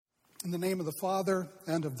In the name of the Father,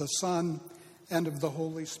 and of the Son, and of the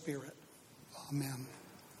Holy Spirit. Amen.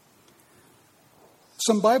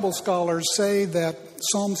 Some Bible scholars say that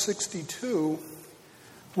Psalm 62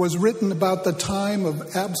 was written about the time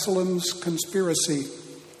of Absalom's conspiracy,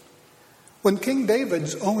 when King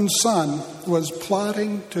David's own son was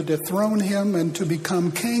plotting to dethrone him and to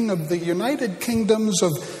become king of the united kingdoms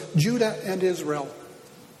of Judah and Israel.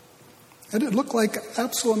 And it looked like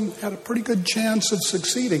Absalom had a pretty good chance of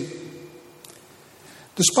succeeding.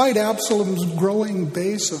 Despite Absalom's growing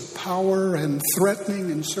base of power and threatening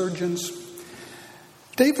insurgents,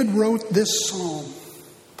 David wrote this psalm,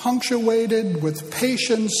 punctuated with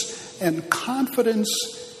patience and confidence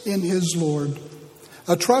in his Lord.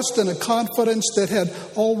 A trust and a confidence that had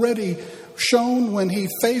already shown when he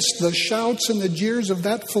faced the shouts and the jeers of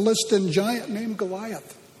that Philistine giant named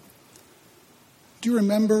Goliath. Do you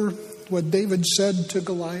remember what David said to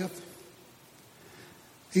Goliath?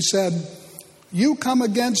 He said, "You come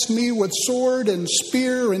against me with sword and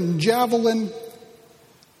spear and javelin,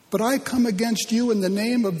 but I come against you in the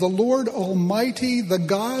name of the Lord Almighty, the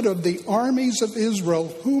God of the armies of Israel,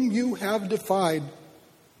 whom you have defied.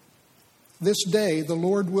 This day the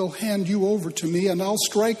Lord will hand you over to me, and I'll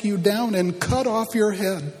strike you down and cut off your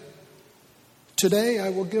head. Today I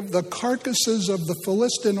will give the carcasses of the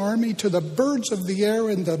Philistine army to the birds of the air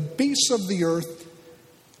and the beasts of the earth,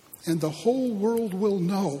 and the whole world will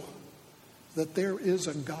know that there is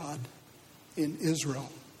a God in Israel."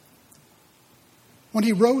 When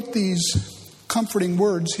he wrote these comforting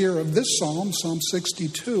words here of this psalm, Psalm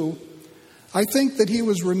 62, I think that he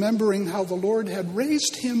was remembering how the Lord had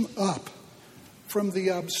raised him up from the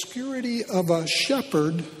obscurity of a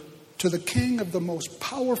shepherd to the king of the most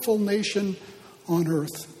powerful nation on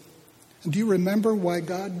earth. And do you remember why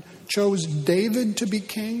God chose David to be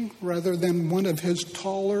king rather than one of his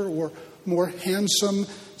taller or more handsome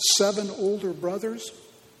 7 older brothers?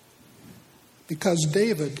 Because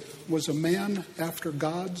David was a man after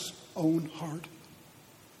God's own heart.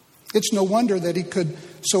 It's no wonder that he could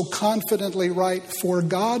so confidently write, "For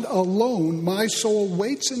God alone my soul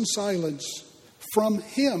waits in silence. From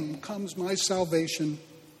him comes my salvation."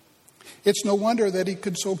 It's no wonder that he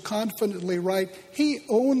could so confidently write, "He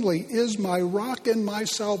only is my rock and my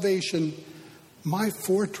salvation, my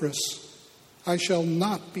fortress. I shall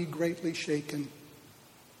not be greatly shaken."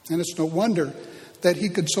 And it's no wonder that he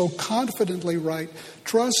could so confidently write,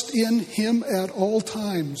 "Trust in him at all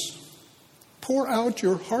times. Pour out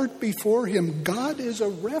your heart before him. God is a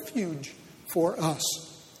refuge for us."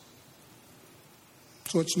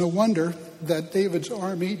 So it's no wonder that David's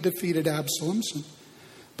army defeated Absalom's,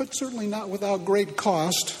 but certainly not without great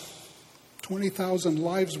cost. 20,000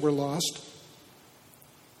 lives were lost.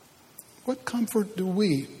 What comfort do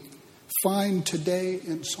we find today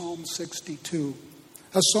in Psalm 62?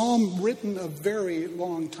 A psalm written a very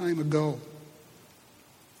long time ago.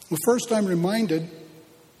 Well, first I'm reminded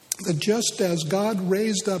that just as God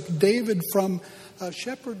raised up David from a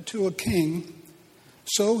shepherd to a king,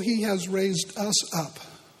 so he has raised us up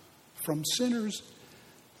from sinners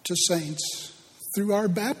to saints through our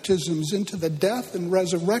baptisms into the death and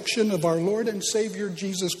resurrection of our Lord and Savior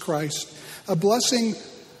Jesus Christ, a blessing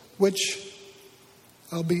which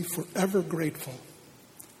I'll be forever grateful.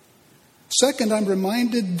 Second, I'm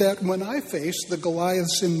reminded that when I face the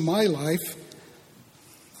Goliaths in my life,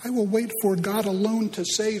 I will wait for God alone to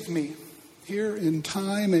save me here in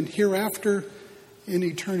time and hereafter in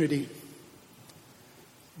eternity.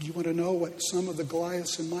 Do you want to know what some of the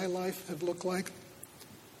Goliaths in my life have looked like?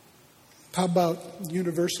 How about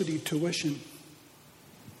university tuition?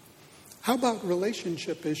 How about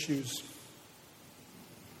relationship issues?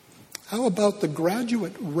 How about the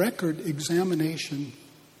graduate record examination?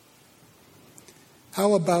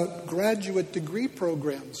 How about graduate degree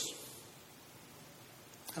programs?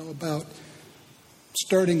 How about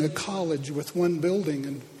starting a college with 1 building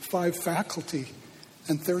and 5 faculty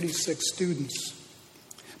and 36 students?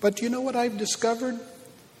 But do you know what I've discovered?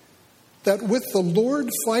 That with the Lord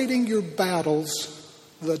fighting your battles,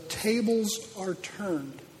 the tables are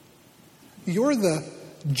turned. You're the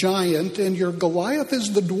giant and your Goliath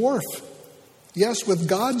is the dwarf. Yes, with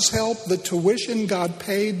God's help, the tuition got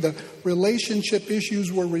paid, the relationship issues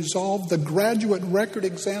were resolved, the graduate record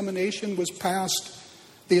examination was passed,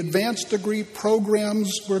 the advanced degree programs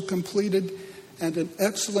were completed, and an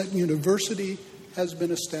excellent university has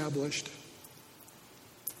been established.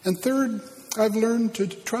 And third, I've learned to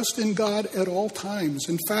trust in God at all times.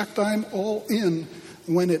 In fact, I'm all in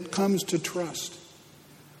when it comes to trust.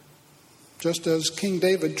 Just as King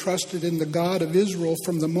David trusted in the God of Israel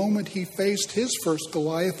from the moment he faced his first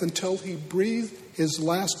Goliath until he breathed his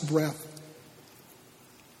last breath.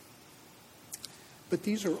 But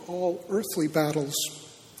these are all earthly battles,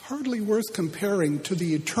 hardly worth comparing to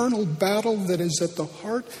the eternal battle that is at the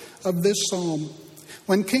heart of this psalm.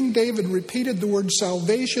 When King David repeated the word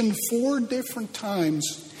salvation 4 different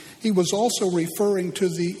times, he was also referring to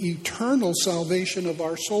the eternal salvation of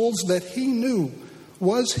our souls that he knew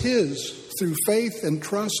was his through faith and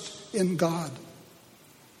trust in God.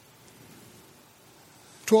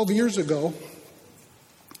 12 years ago,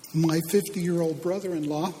 my 50-year-old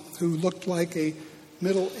brother-in-law, who looked like a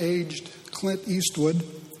middle-aged Clint Eastwood,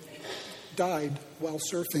 died while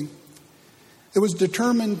surfing. It was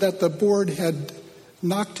determined that the board had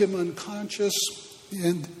knocked him unconscious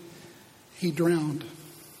and he drowned.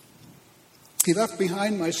 He left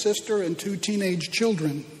behind my sister and 2 teenage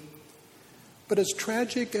children. But as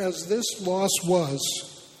tragic as this loss was,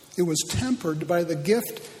 it was tempered by the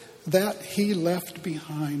gift that he left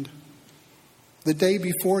behind. The day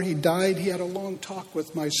before he died, he had a long talk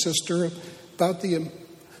with my sister about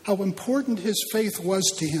how important his faith was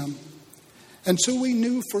to him. And so we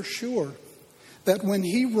knew for sure that when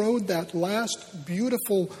he rode that last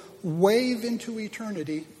beautiful wave into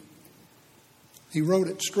eternity, he rode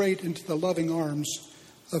it straight into the loving arms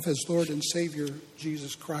of his Lord and Savior,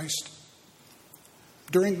 Jesus Christ.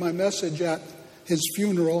 During my message at his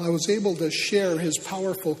funeral, I was able to share his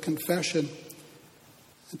powerful confession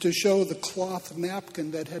and to show the cloth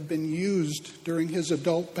napkin that had been used during his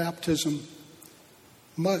adult baptism,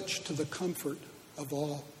 much to the comfort of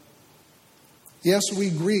all. Yes, we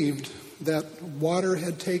grieved that water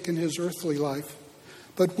had taken his earthly life,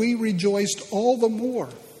 but we rejoiced all the more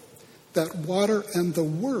that water and the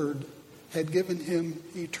Word had given him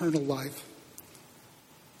eternal life.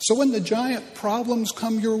 So when the giant problems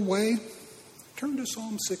come your way, turn to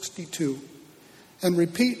Psalm 62 and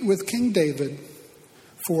repeat with King David,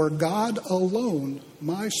 "For God alone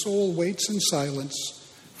my soul waits in silence.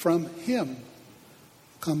 From him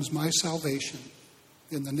comes my salvation."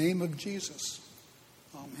 In the name of Jesus,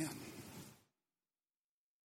 amen.